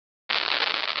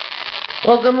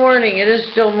Well, good morning. It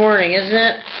is still morning, isn't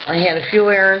it? I had a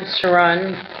few errands to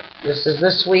run. This is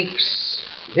this week's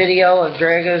video of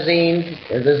Dragazine,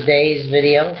 or this day's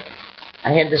video.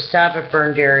 I had to stop at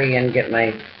Burn Dairy and get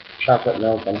my chocolate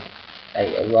milk, and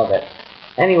I love it.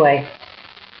 Anyway,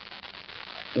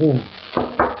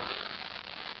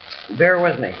 bear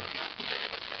with me.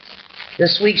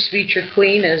 This week's featured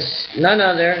queen is none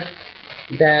other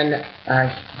than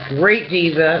a great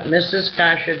diva, Mrs.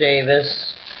 Kasha Davis.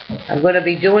 I'm going to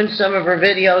be doing some of her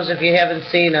videos. If you haven't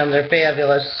seen them, they're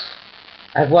fabulous.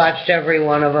 I've watched every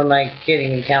one of them. I can't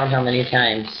even count how many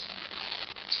times.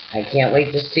 I can't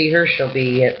wait to see her. She'll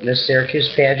be at Miss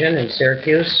Syracuse pageant in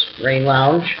Syracuse, Rain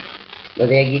Lounge, with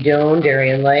Aggie Doon,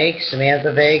 Darien Lake,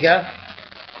 Samantha Vega,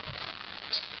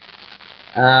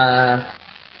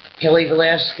 Kelly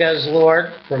Velasquez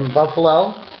Lord from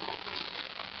Buffalo,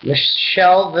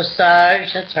 Michelle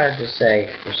Visage, that's hard to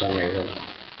say for some reason,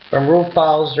 from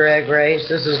RuPaul's Drag Race.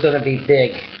 This is going to be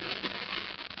big.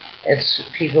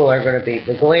 People are going to be,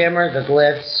 the glamour, the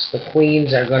glitz, the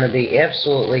queens are going to be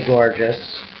absolutely gorgeous,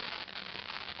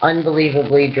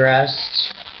 unbelievably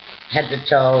dressed, head to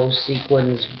toe,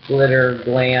 sequins, glitter,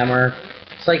 glamour.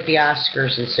 It's like the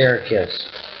Oscars in Syracuse.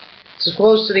 It's as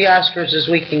close to the Oscars as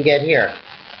we can get here.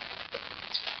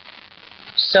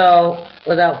 So,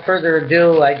 without further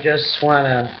ado, I just want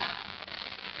to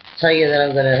tell you that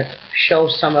I'm going to show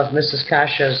some of Mrs.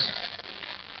 Kasha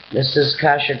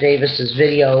Davis's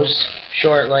videos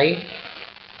shortly.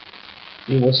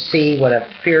 You will see what a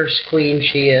fierce queen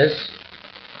she is,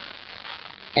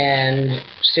 and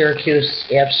Syracuse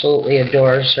absolutely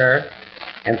adores her,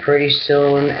 and pretty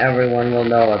soon everyone will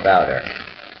know about her.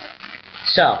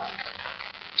 So,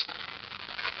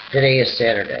 today is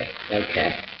Saturday.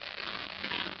 Okay.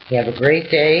 You have a great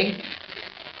day,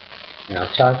 and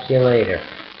I'll talk to you later.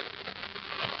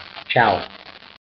 Ciao.